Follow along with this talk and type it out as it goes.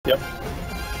Yep.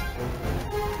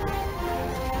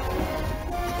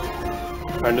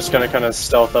 I'm just gonna kind of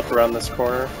stealth up around this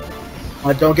corner.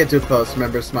 Don't get too close.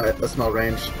 Remember, small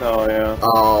range. Oh yeah.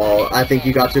 Oh, I think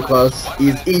you got too close.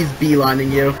 He's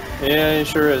beelining you. Yeah, he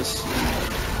sure is.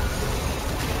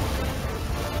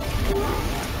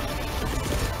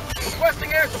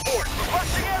 Requesting air support.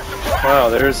 Requesting air support. Wow,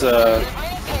 there's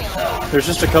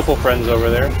just a couple friends over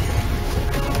there.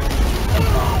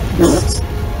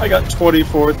 I got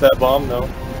 24 with that bomb though.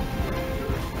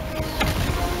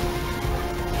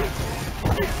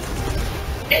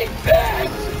 Evac.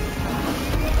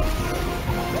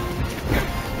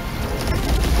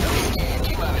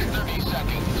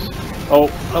 Oh,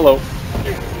 hello.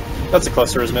 That's a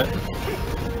cluster, isn't it?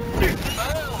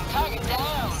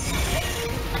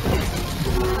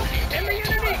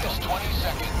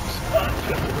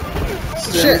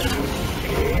 Shit!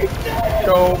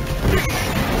 Go.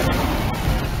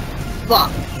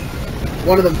 Fuck!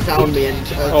 One of them found me and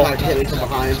tried to hit me from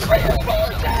behind.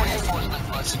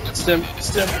 Stim.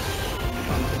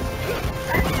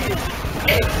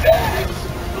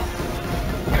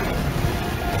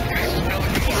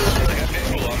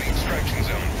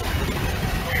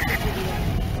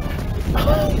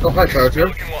 Oh, hi, Charger.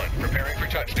 Preparing for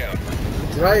touchdown.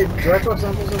 Did I drop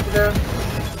samples over there?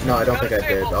 No, I don't think I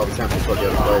did. All the samples were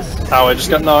the other place. Ow, I just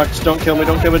got knocked. Don't kill me,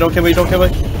 don't kill me, don't kill me, don't kill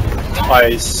me.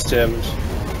 I stimmed.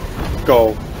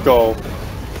 Go.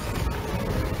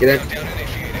 Get in.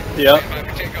 Yep.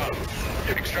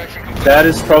 That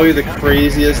is probably the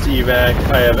craziest evac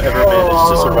I have ever managed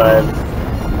to survive.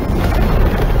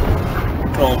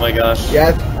 Oh my gosh.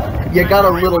 Yeah, you got a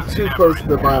little too close to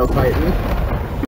the Bio Titan.